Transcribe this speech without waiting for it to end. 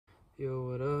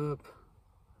Yo, what up?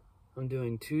 I'm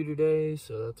doing 2 today,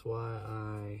 so that's why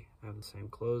I have the same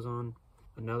clothes on.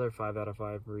 Another 5 out of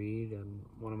 5 read, and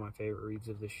one of my favorite reads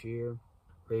of this year.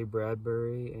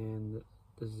 Bradbury and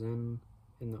the Zen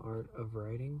in the Art of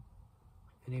Writing.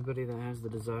 Anybody that has the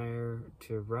desire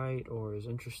to write or is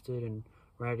interested in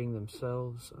writing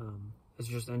themselves, is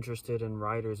just interested in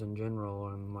writers in general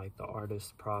and like the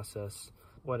artist process,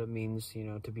 what it means, you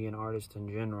know, to be an artist in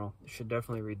general, should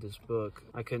definitely read this book.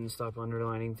 I couldn't stop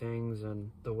underlining things,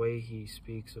 and the way he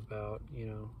speaks about, you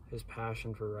know, his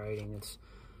passion for writing,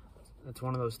 it's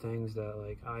one of those things that,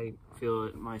 like, I feel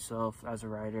it myself as a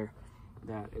writer,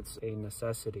 that it's a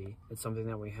necessity. It's something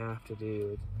that we have to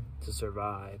do to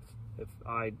survive. If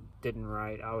I didn't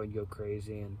write, I would go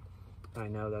crazy, and I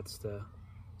know that's the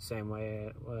same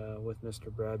way with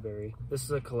Mr. Bradbury. This is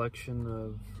a collection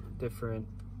of different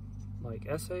like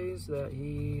essays that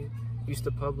he used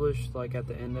to publish like at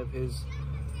the end of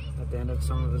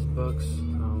some of his books.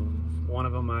 One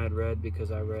of them I had read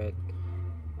because I read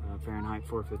Fahrenheit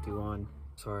 451.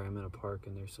 Sorry, I'm in a park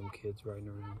and there's some kids riding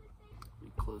around. Let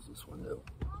me close this window.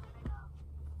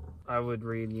 I would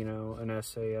read, you know, an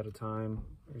essay at a time,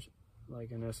 or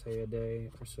like an essay a day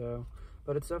or so.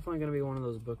 But it's definitely going to be one of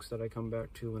those books that I come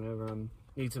back to whenever I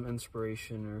need some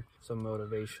inspiration or some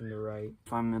motivation to write.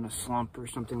 If I'm in a slump or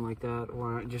something like that,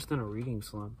 or just in a reading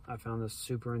slump, I found this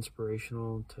super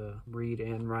inspirational to read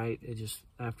and write. It just,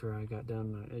 after I got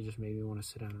done, it just made me want to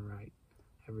sit down and write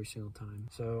every single time.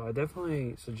 So I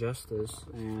definitely suggest this,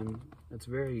 and it's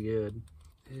very good.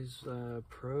 His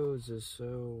prose is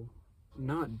so,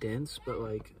 not dense, but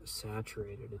like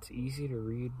saturated. It's easy to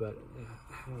read, but it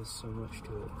has so much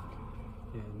to it.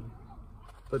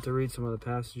 But to read some of the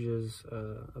passages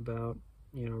about,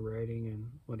 you know, writing and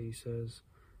what he says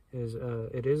is,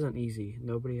 it isn't easy.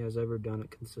 Nobody has ever done it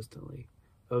consistently.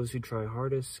 Those who try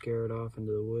hardest scare it off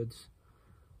into the woods.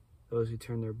 Those who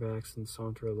turn their backs and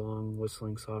saunter along,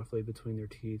 whistling softly between their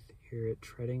teeth, hear it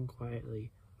treading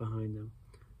quietly behind them.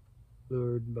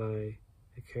 Lured by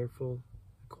a careful,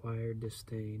 acquired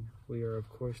disdain. We are, of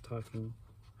course, talking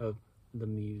of the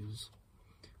muse.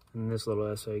 And this little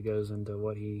essay goes into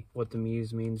what the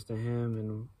muse means to him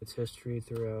and its history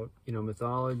throughout, you know,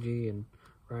 mythology and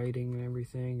writing and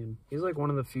everything. And he's like one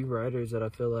of the few writers that I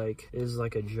feel like is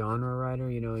like a genre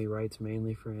writer. You know, he writes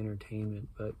mainly for entertainment,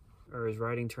 or his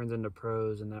writing turns into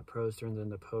prose, and that prose turns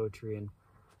into poetry, and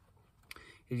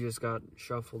he just got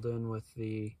shuffled in with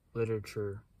the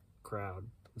literature crowd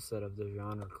instead of the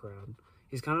genre crowd.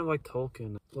 He's kind of like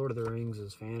Tolkien. Lord of the Rings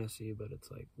is fantasy, but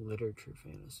it's like literature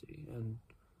fantasy, and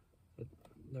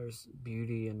there's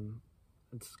beauty, and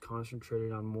it's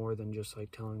concentrated on more than just like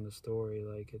telling the story.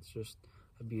 Like, it's just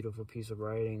a beautiful piece of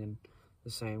writing, and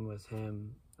the same with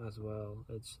him as well.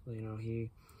 It's, you know,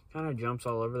 he kind of jumps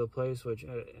all over the place, which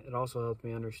it also helped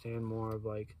me understand more of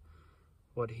like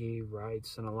what he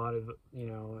writes, and a lot of, you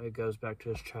know, it goes back to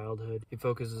his childhood. He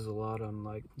focuses a lot on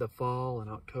like the fall and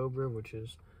October, which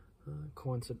is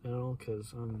coincidental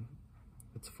because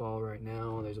it's fall right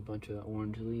now. There's a bunch of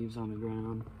orange leaves on the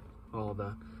ground. All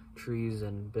the trees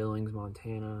in Billings,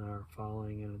 Montana are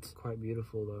falling, and it's quite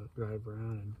beautiful to drive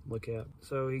around and look at.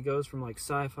 So he goes from like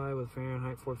sci-fi with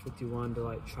Fahrenheit 451 to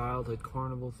like childhood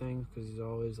carnival things, because he's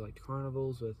always liked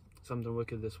carnivals, with Something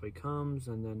Wicked This Way Comes,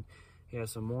 and then he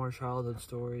has some more childhood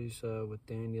stories with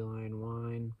Dandelion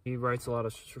Wine. He writes a lot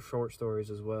of short stories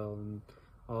as well, and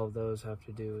all of those have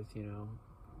to do with, you know,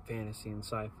 fantasy and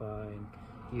sci-fi, and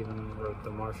he even wrote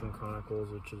The Martian Chronicles,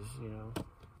 which is, you know,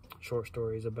 short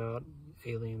stories about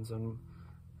aliens and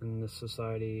the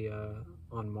society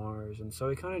on Mars. And so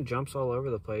he kind of jumps all over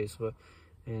the place,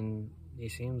 and he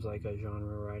seems like a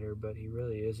genre writer, but he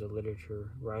really is a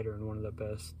literature writer and one of the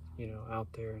best, you know, out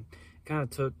there. And it kind of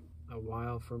took a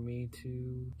while for me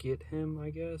to get him,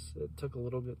 I guess. It took a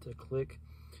little bit to click,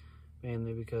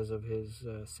 mainly because of his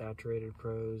saturated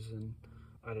prose, and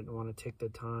I didn't want to take the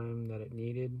time that it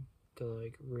needed to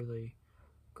like really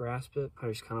grasp it. I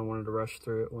just kind of wanted to rush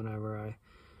through it whenever I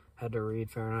had to read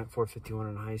Fahrenheit 451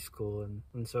 in high school,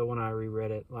 and so when I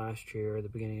reread it last year, at the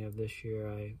beginning of this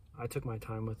year, I took my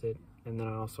time with it, and then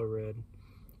I also read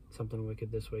Something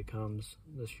Wicked This Way Comes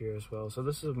this year as well. So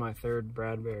this is my third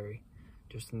Bradbury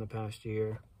just in the past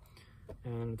year,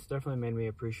 and it's definitely made me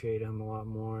appreciate him a lot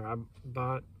more. I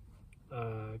bought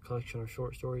a collection of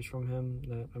short stories from him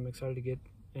that I'm excited to get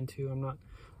into. I'm not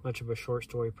much of a short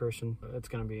story person, but it's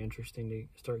going to be interesting to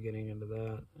start getting into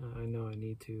that. I know I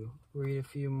need to read a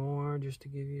few more just to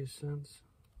give you a sense.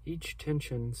 Each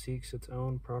tension seeks its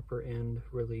own proper end,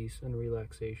 release, and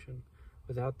relaxation.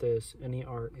 Without this, any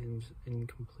art ends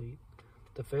incomplete.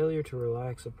 The failure to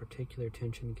relax a particular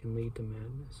tension can lead to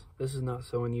madness. This is not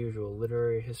so unusual.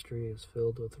 Literary history is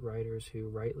filled with writers who,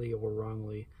 rightly or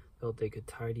wrongly, felt they could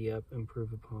tidy up,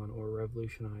 improve upon, or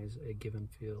revolutionize a given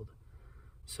field.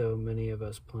 So many of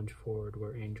us plunge forward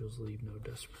where angels leave no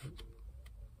dustprint.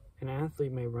 An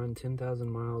athlete may run 10,000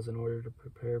 miles in order to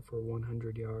prepare for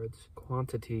 100 yards.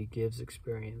 Quantity gives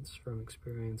experience. From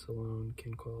experience alone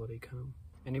can quality come.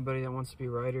 Anybody that wants to be a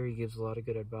writer, he gives a lot of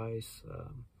good advice.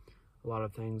 A lot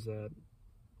of things that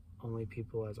only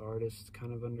people as artists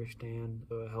kind of understand.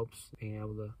 So it helps being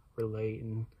able to relate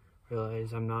and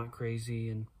realize I'm not crazy.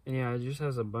 And yeah, it just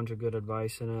has a bunch of good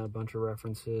advice in it, a bunch of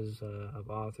references of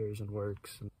authors and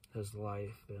works and his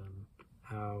life and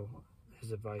how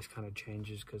his advice kind of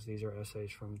changes because these are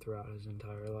essays from throughout his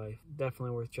entire life.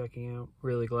 Definitely worth checking out.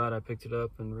 Really glad I picked it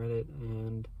up and read it.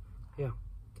 And yeah,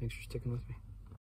 thanks for sticking with me.